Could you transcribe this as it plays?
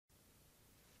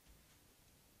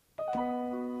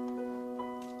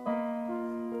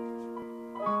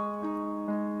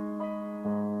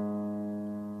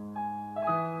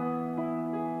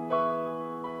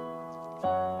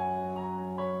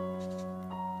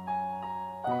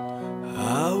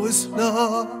was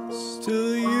lost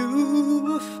till you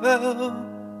were found,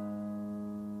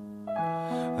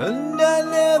 and I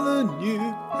never knew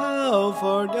how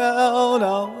far down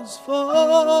I was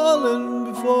falling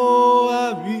before I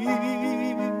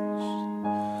reached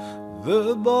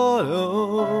the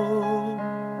bottom.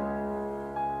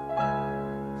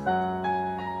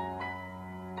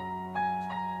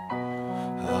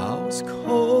 I was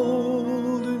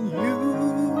cold and you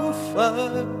were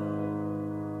fire,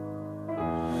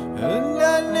 and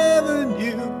I never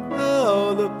knew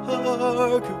how the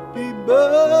park could be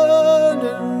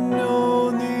burning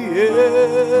on the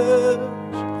edge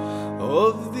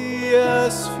of the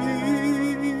atmosphere.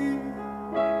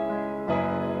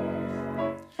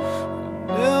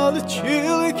 Now the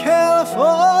chilly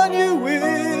California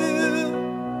wind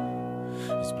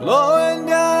is blowing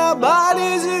down our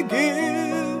bodies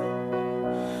again,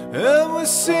 and we're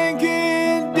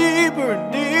sinking deeper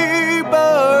and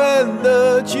deeper, and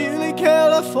the chilly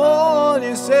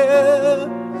California says,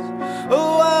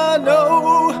 oh, I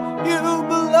know you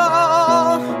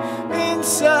belong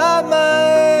inside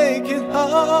my aching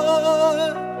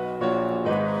heart.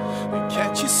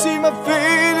 Can't you see my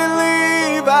faded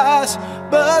Levi's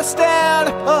busting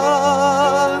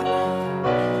apart?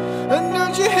 And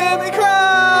don't you hear me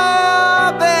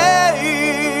cry,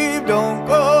 babe, don't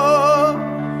go.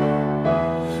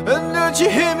 And don't you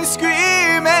hear me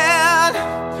screaming,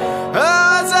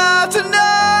 eyes out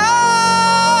tonight?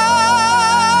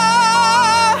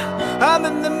 I'm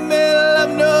in the middle of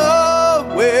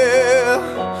nowhere,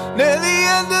 near the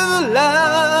end of the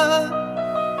line,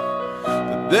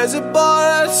 but there's a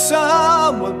bar and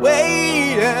someone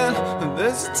waiting, and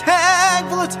there's a tank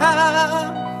full of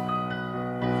time.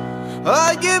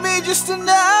 Oh, give me just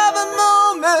another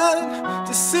moment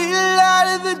to see the light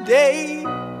of the day,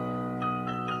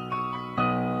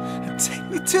 and take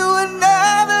me to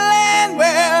another land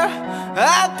where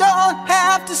I don't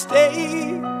have to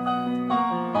stay.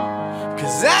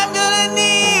 'Cause I'm gonna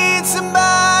need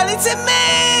somebody to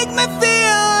make me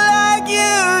feel like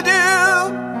you do,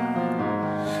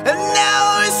 and now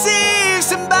I receive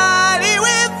somebody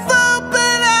with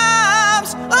open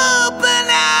arms, open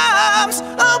arms.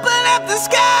 Open up the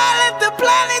sky, let the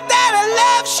planet that I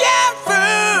love shine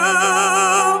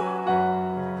through.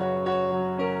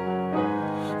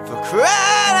 For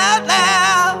crying out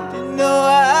loud, you know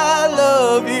I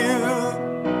love you.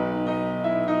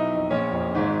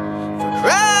 For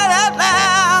crying out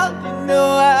loud, you know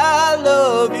I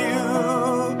love you.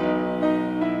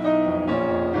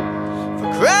 For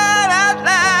crying out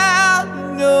loud, you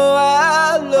know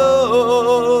I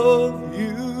love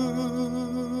you.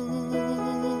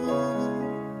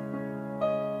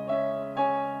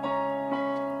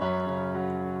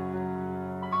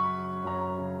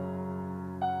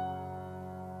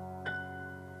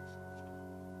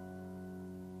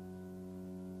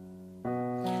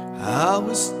 I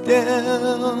was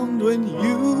damned when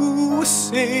you were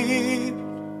saved,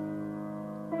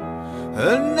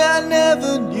 and I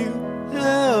never knew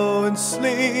how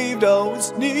enslaved I was,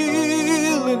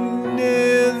 kneeling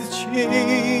near the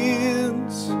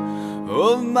chains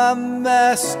of my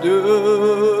master.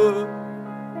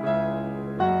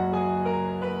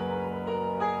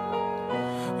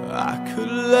 I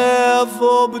could laugh,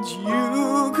 oh, but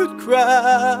you could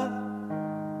cry,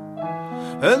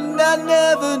 and I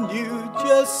never knew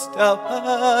just how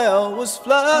high I was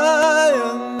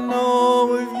flying, all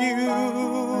with you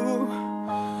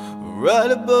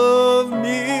right above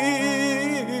me.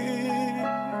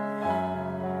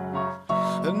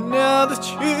 And now the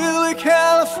chilly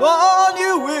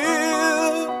California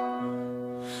wind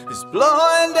is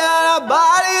blowing down our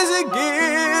bodies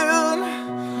again,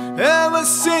 and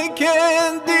we're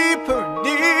sinking deeper and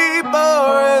deeper,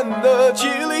 and the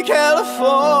chilly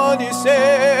California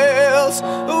sails,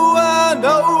 oh, I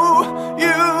know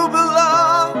you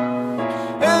belong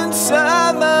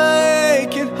inside my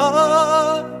aching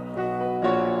heart.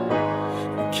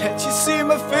 Can't you see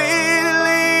my faded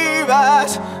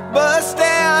Levi's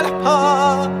busting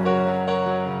apart?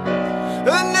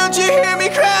 And don't you hear me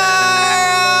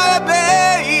cry,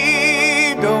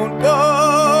 babe, don't go.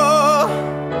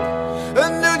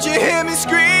 And don't you hear me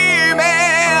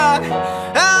screaming,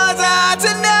 eyes out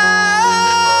tonight?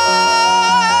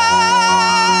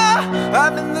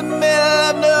 I'm in the middle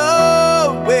of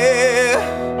nowhere,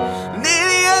 near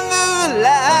the end of the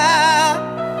line,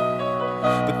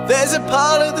 but there's a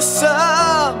part of the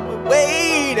sun we're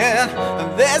waiting, and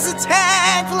there's a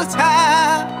tank full of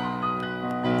time.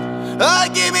 Oh,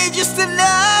 give me just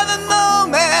another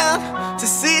moment to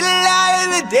see the light of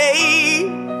the day,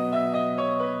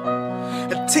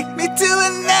 and take me to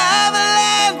another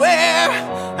land where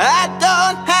I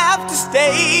don't have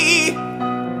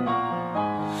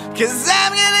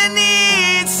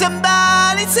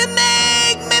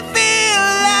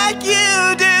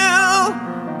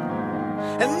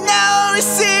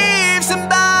receive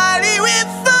somebody with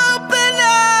open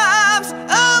arms,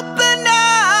 open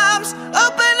arms.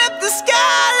 Open up the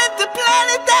sky, let the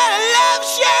planet that I love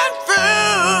shine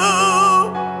through.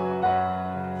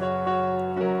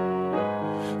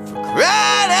 For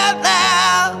crying out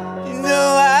loud, you know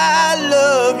I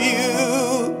love you.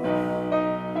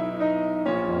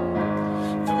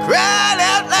 For crying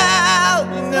out loud,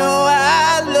 you know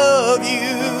I love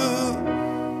you.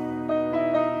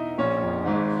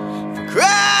 For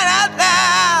crying out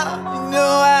loud, you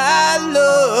know I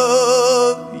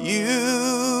love you.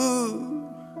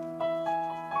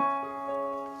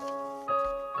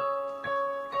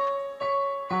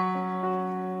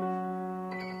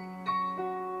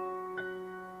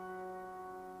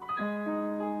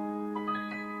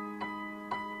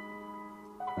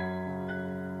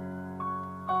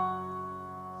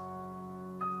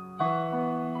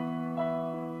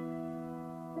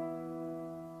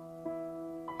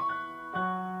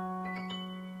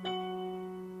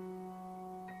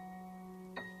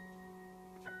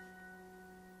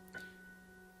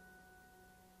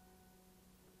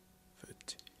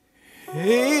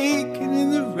 Taking in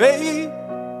the rain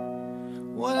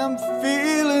when I'm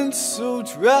feeling so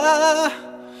dry,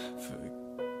 for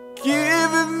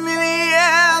giving me the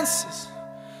answers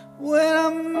when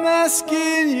I'm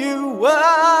asking you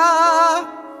why.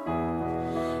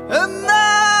 And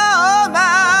now,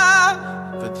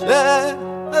 for that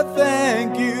I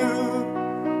thank you.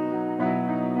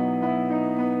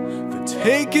 For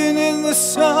taking in the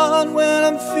sun when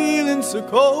I'm feeling so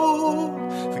cold,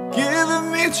 for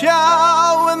giving me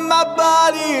child when my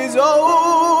body is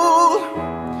old.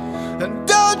 And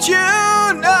don't you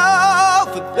know,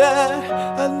 for that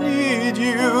I need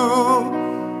you.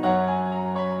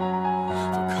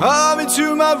 For coming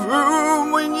to my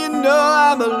room when you know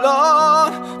I'm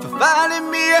alone, for finding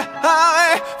me a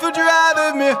highway, for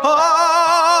driving me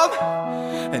home.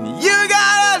 And you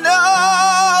gotta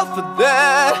know, for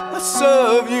that I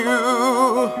serve you.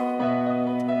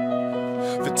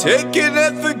 For taking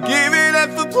and forgiving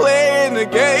and for playing the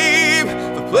game,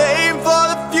 for playing for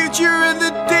the future and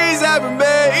the days that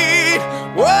remain.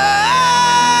 Whoa,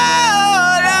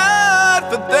 Lord,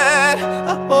 for that I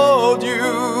hold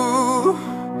you.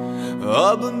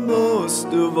 Oh, but most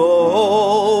of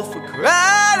all, for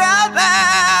crying out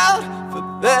loud, for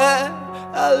that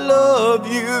I love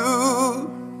you.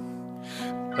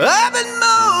 Oh, but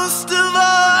most of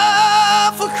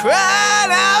all, for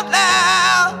crying out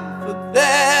loud,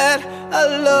 that I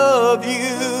love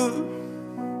you.